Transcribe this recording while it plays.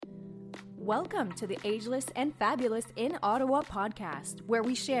Welcome to the Ageless and Fabulous in Ottawa podcast, where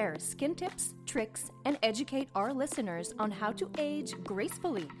we share skin tips, tricks, and educate our listeners on how to age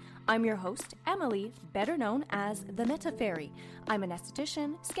gracefully. I'm your host, Emily, better known as the Meta Fairy. I'm an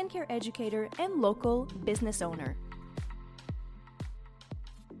esthetician, skincare educator, and local business owner.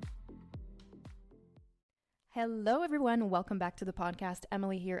 Hello, everyone. Welcome back to the podcast.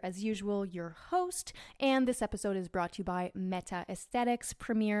 Emily here, as usual, your host. And this episode is brought to you by Meta Aesthetics,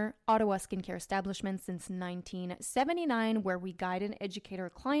 premier Ottawa skincare establishment since 1979, where we guide and educate our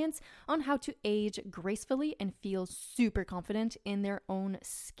clients on how to age gracefully and feel super confident in their own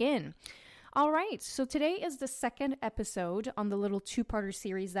skin. All right, so today is the second episode on the little two-parter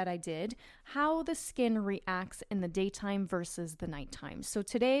series that I did, how the skin reacts in the daytime versus the nighttime. So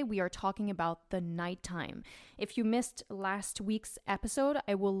today we are talking about the nighttime. If you missed last week's episode,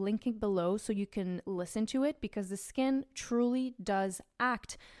 I will link it below so you can listen to it, because the skin truly does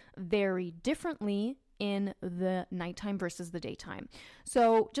act very differently in the nighttime versus the daytime.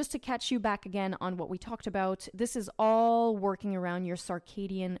 So just to catch you back again on what we talked about, this is all working around your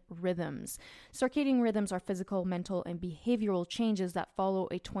circadian rhythms. Circadian rhythms are physical, mental, and behavioral changes that follow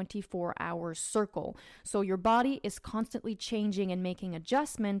a 24-hour circle. So your body is constantly changing and making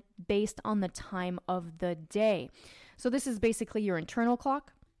adjustment based on the time of the day. So this is basically your internal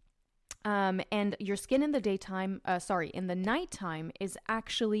clock. And your skin in the in the nighttime is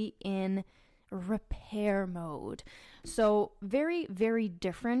actually in repair mode. So very, very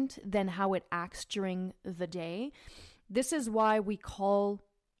different than how it acts during the day. This is why we call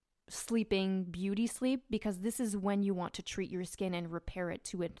sleeping beauty sleep, because this is when you want to treat your skin and repair it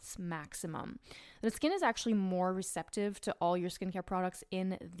to its maximum. The skin is actually more receptive to all your skincare products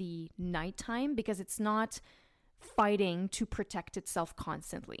in the nighttime because it's not fighting to protect itself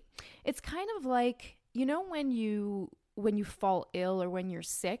constantly. It's kind of like, when you fall ill or when you're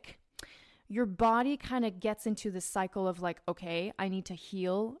sick, your body kind of gets into this cycle of like, okay, I need to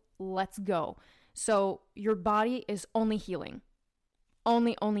heal, let's go. So your body is only healing,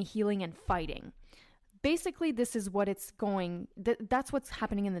 only healing and fighting. Basically, this is what it's going, that's what's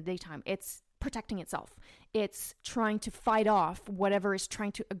happening in the daytime. It's protecting itself. It's trying to fight off whatever is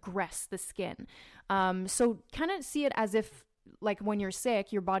trying to aggress the skin. So kind of see it as if, like when you're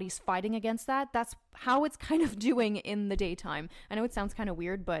sick, your body's fighting against that. That's how it's kind of doing in the daytime. I know it sounds kind of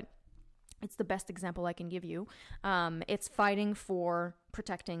weird, but it's the best example I can give you. It's fighting for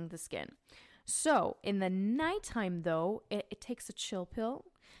protecting the skin. So in the nighttime, though, it takes a chill pill,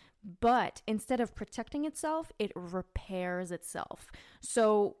 but instead of protecting itself, it repairs itself.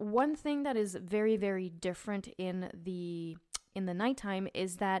 So one thing that is very, very different in the nighttime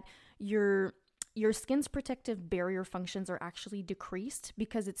is that your skin's protective barrier functions are actually decreased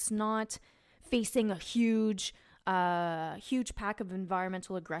because it's not facing a huge pack of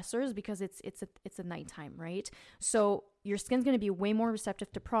environmental aggressors, because it's a nighttime, right? So your skin's going to be way more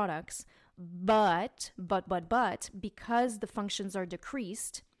receptive to products, but because the functions are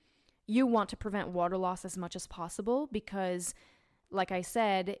decreased, you want to prevent water loss as much as possible, because like I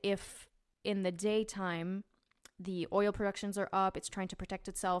said, if in the daytime the oil productions are up, it's trying to protect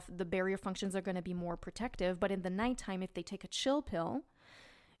itself, the barrier functions are going to be more protective. But in the nighttime, if they take a chill pill,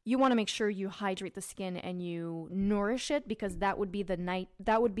 you want to make sure you hydrate the skin and you nourish it, because that would be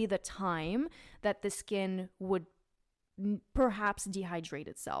the time that the skin would perhaps dehydrate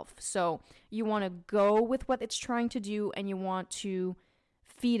itself. So you want to go with what it's trying to do, and you want to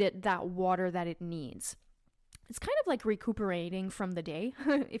feed it that water that it needs. It's kind of like recuperating from the day,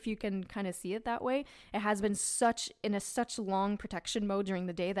 if you can kind of see it that way. It has been such long protection mode during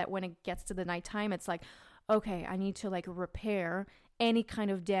the day that when it gets to the nighttime, it's like, okay, I need to repair any kind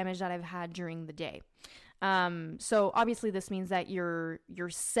of damage that I've had during the day. So obviously this means that your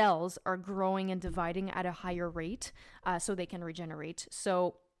cells are growing and dividing at a higher rate, so they can regenerate.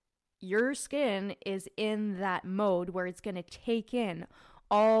 So your skin is in that mode where it's going to take in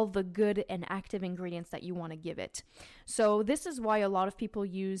all the good and active ingredients that you want to give it. So this is why a lot of people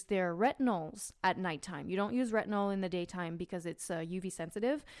use their retinols at nighttime. You don't use retinol in the daytime because it's UV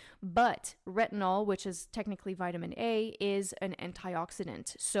sensitive, but retinol, which is technically vitamin A, is an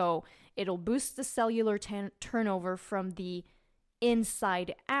antioxidant. So it'll boost the cellular turnover from the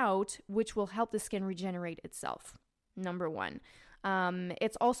inside out, which will help the skin regenerate itself. Number one.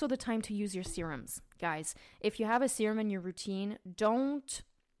 It's also the time to use your serums, guys. If you have a serum in your routine,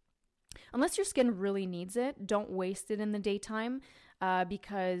 unless your skin really needs it, don't waste it in the daytime,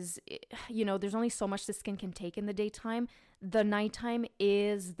 because there's only so much the skin can take in the daytime. The nighttime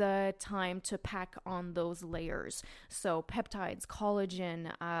is the time to pack on those layers. So peptides,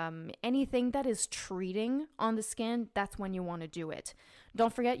 collagen, anything that is treating on the skin, that's when you want to do it.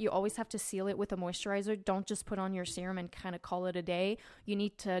 Don't forget, you always have to seal it with a moisturizer. Don't just put on your serum and kind of call it a day. You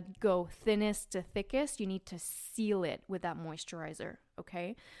need to go thinnest to thickest. You need to seal it with that moisturizer,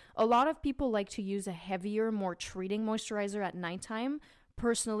 okay? A lot of people like to use a heavier, more treating moisturizer at nighttime.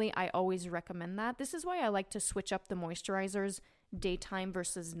 Personally, I always recommend that. This is why I like to switch up the moisturizers daytime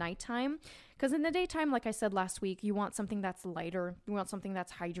versus nighttime. Because in the daytime, like I said last week, you want something that's lighter. You want something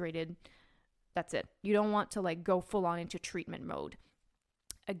that's hydrated. That's it. You don't want to like go full on into treatment mode.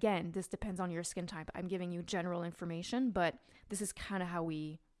 Again, this depends on your skin type. I'm giving you general information, but this is kind of how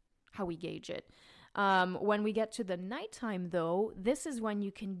we gauge it. When we get to the nighttime though, this is when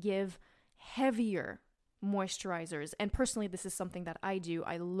you can give heavier moisturizers. And personally, this is something that I do.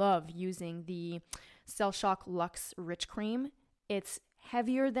 I love using the Cell Shock Luxe Rich Cream. It's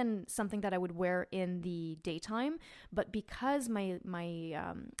heavier than something that I would wear in the daytime, but because my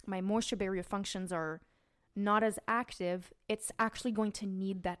moisture barrier functions are not as active, it's actually going to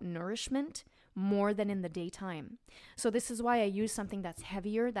need that nourishment more than in the daytime. So this is why I use something that's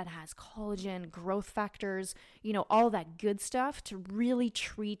heavier, that has collagen, growth factors, all that good stuff to really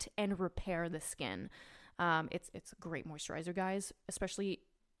treat and repair the skin. It's a great moisturizer, guys, especially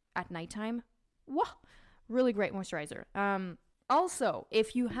at nighttime. Wow, really great moisturizer. Also,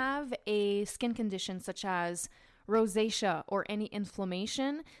 if you have a skin condition such as rosacea or any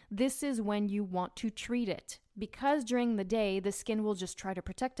inflammation, this is when you want to treat it. Because during the day, the skin will just try to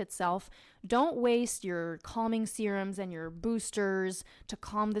protect itself. Don't waste your calming serums and your boosters to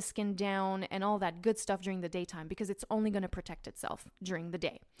calm the skin down and all that good stuff during the daytime, because it's only going to protect itself during the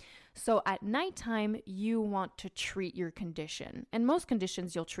day. So at nighttime, you want to treat your condition. And most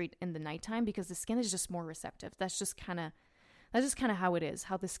conditions you'll treat in the nighttime because the skin is just more receptive. That's just kind of how it is,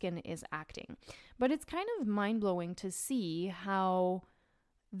 how the skin is acting. But it's kind of mind-blowing to see how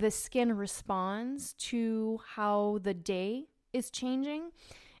the skin responds to how the day is changing.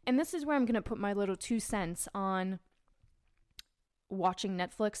 And this is where I'm going to put my little 2 cents on watching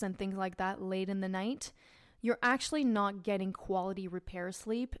Netflix and things like that late in the night. You're actually not getting quality repair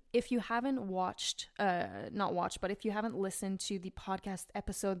sleep. If you haven't if you haven't listened to the podcast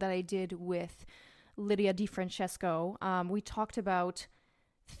episode that I did with Lydia DiFrancesco, we talked about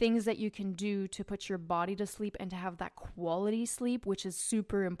things that you can do to put your body to sleep and to have that quality sleep, which is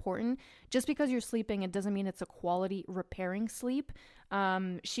super important. Just because you're sleeping, it doesn't mean it's a quality repairing sleep.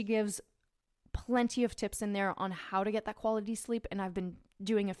 She gives plenty of tips in there on how to get that quality sleep, and I've been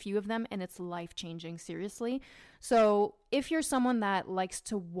doing a few of them, and it's life-changing, seriously. So if you're someone that likes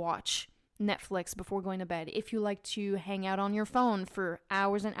to watch Netflix before going to bed, if you like to hang out on your phone for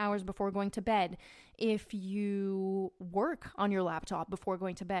hours and hours before going to bed, if you work on your laptop before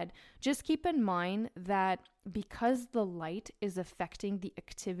going to bed, just keep in mind that because the light is affecting the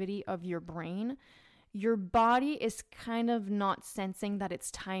activity of your brain, your body is kind of not sensing that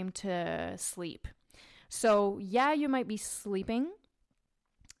it's time to sleep. So yeah, you might be sleeping,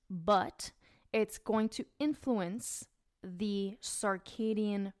 but it's going to influence the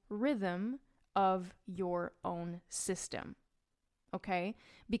circadian rhythm of your own system. Okay?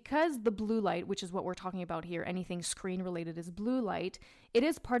 Because the blue light, which is what we're talking about here, anything screen related is blue light, it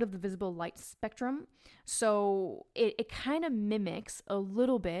is part of the visible light spectrum. So it kind of mimics a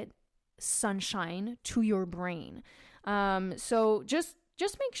little bit sunshine to your brain. So just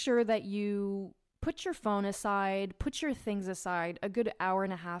make sure that you put your phone aside, put your things aside a good hour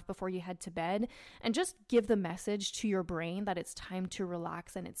and a half before you head to bed, and just give the message to your brain that it's time to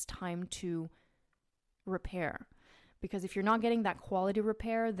relax and it's time to repair. Because if you're not getting that quality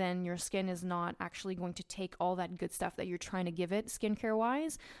repair, then your skin is not actually going to take all that good stuff that you're trying to give it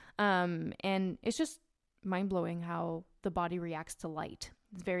skincare-wise. And it's just mind-blowing how the body reacts to light.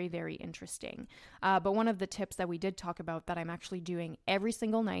 It's very, very interesting. But one of the tips that we did talk about that I'm actually doing every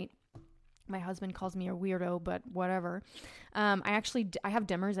single night, my husband calls me a weirdo, but whatever. I have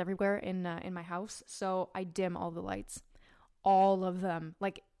dimmers everywhere in my house, so I dim all the lights, all of them,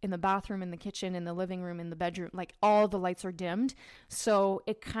 like in the bathroom, in the kitchen, in the living room, in the bedroom, like all the lights are dimmed. So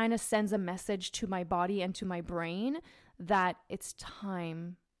it kind of sends a message to my body and to my brain that it's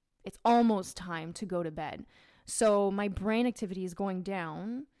almost time to go to bed. So my brain activity is going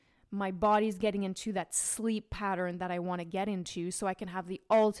down. My body's getting into that sleep pattern that I want to get into so I can have the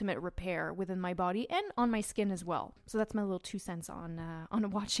ultimate repair within my body and on my skin as well. So that's my little 2 cents on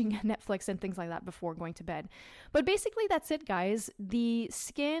watching Netflix and things like that before going to bed. But basically that's it, guys. The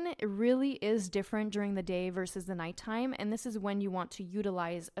skin really is different during the day versus the nighttime, and this is when you want to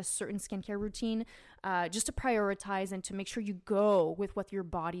utilize a certain skincare routine just to prioritize and to make sure you go with what your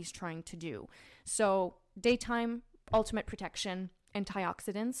body's trying to do. So daytime, ultimate protection,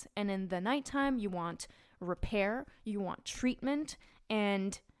 antioxidants, and in the nighttime you want repair, you want treatment,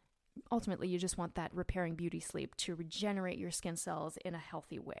 And ultimately, you just want that repairing beauty sleep to regenerate your skin cells in a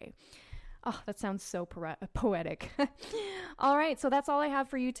healthy way. Oh, that sounds so poetic. All right, so that's all I have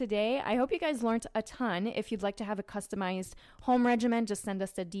for you today. I hope you guys learned a ton. If you'd like to have a customized home regimen, just send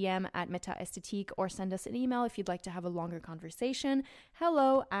us a DM at Meta Esthétique or send us an email if you'd like to have a longer conversation.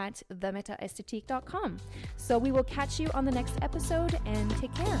 hello@themetaesthétique.com. So we will catch you on the next episode, and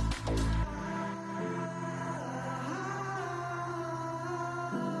take care.